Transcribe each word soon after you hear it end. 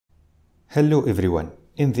Hello everyone.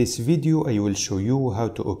 In this video I will show you how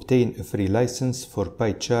to obtain a free license for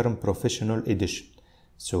PyCharm Professional Edition.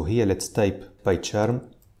 So here let's type PyCharm.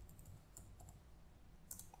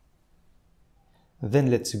 Then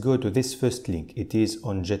let's go to this first link. It is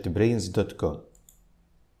on JetBrains.com.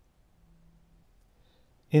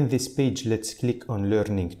 In this page let's click on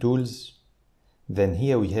Learning Tools. Then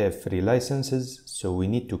here we have free licenses, so we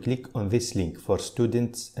need to click on this link for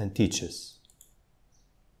students and teachers.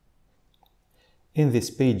 In this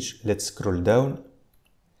page, let's scroll down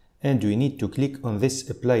and we need to click on this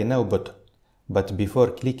Apply Now button. But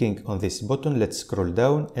before clicking on this button, let's scroll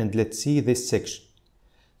down and let's see this section.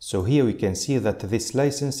 So here we can see that this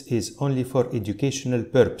license is only for educational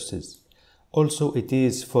purposes. Also, it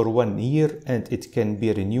is for 1 year and it can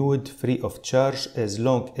be renewed free of charge as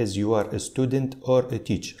long as you are a student or a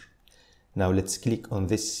teacher. Now let's click on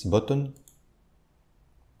this button.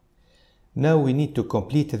 Now we need to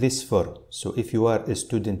complete this form. So if you are a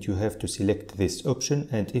student, you have to select this option,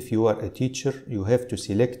 and if you are a teacher, you have to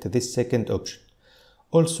select this second option.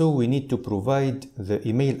 Also, we need to provide the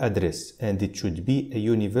email address, and it should be a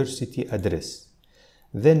university address.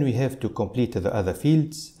 Then we have to complete the other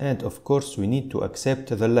fields, and of course we need to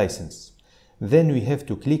accept the license. Then we have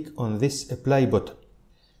to click on this Apply button.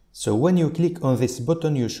 So when you click on this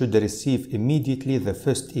button, you should receive immediately the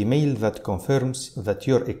first email that confirms that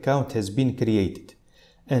your account has been created.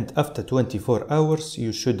 And after 24 hours,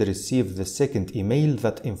 you should receive the second email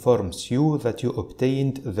that informs you that you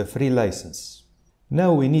obtained the free license.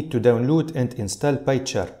 Now we need to download and install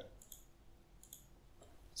PyCharm.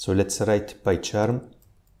 So let's write PyCharm.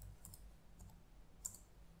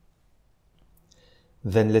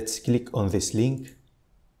 Then let's click on this link.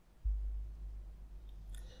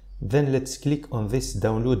 Then let's click on this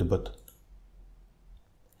download button.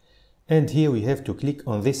 And here we have to click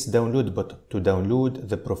on this download button to download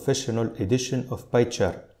the professional edition of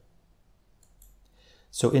PyCharm.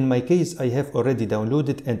 So in my case, I have already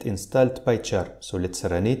downloaded and installed PyCharm. So let's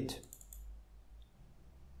run it.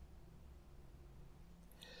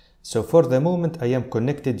 So for the moment, I am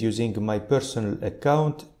connected using my personal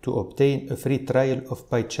account to obtain a free trial of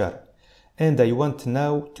PyCharm. And I want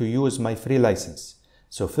now to use my free license.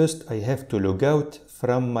 So first I have to log out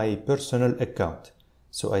from my personal account.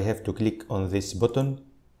 So I have to click on this button,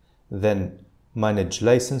 then Manage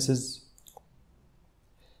Licenses.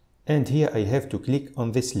 And here I have to click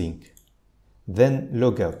on this link, then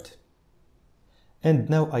Log Out. And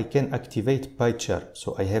now I can activate PyCharm.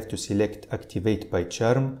 So I have to select Activate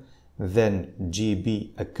PyCharm, then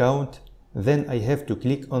GB Account, then I have to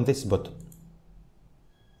click on this button.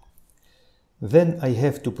 Then I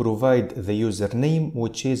have to provide the username,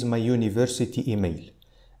 which is my university email.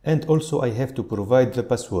 And also I have to provide the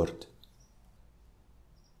password.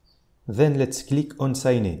 Then let's click on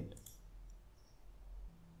Sign In.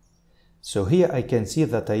 So here I can see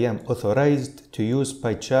that I am authorized to use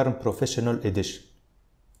PyCharm Professional Edition.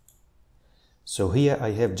 So here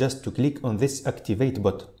I have just to click on this Activate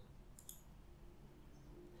button.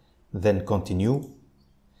 Then Continue.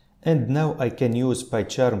 And now I can use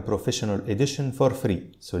PyCharm Professional Edition for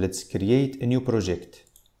free. So let's create a new project.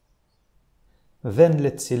 Then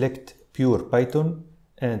let's select Pure Python,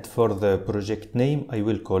 and for the project name I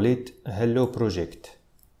will call it Hello Project.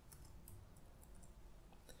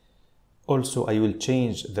 Also I will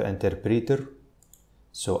change the interpreter.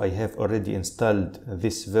 So I have already installed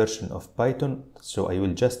this version of Python, so I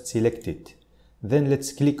will just select it. Then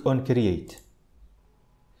let's click on Create.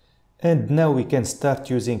 And now we can start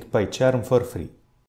using PyCharm for free.